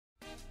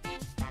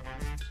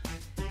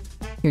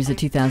Here's a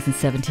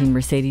 2017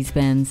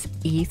 Mercedes-Benz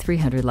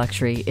E300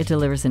 Luxury. It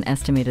delivers an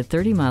estimated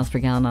 30 miles per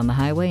gallon on the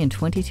highway and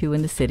 22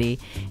 in the city.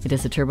 It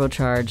has a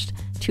turbocharged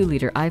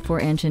 2-liter i4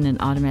 engine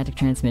and automatic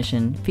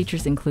transmission.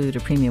 Features include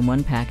a Premium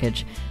 1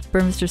 package,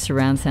 BURMESTER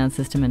surround sound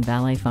system, and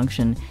Valet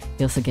function.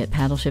 You also get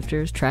paddle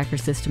shifters, tracker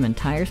system, and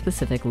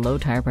tire-specific low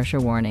tire pressure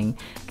warning.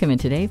 Come in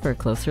today for a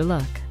closer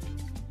look.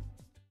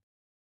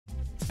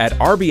 At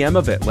RBM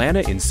of Atlanta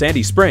in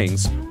Sandy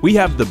Springs, we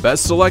have the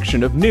best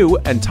selection of new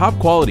and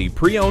top-quality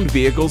pre-owned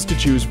vehicles to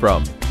choose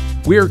from.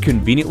 We are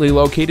conveniently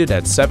located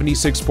at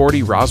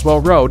 7640 Roswell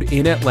Road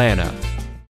in Atlanta.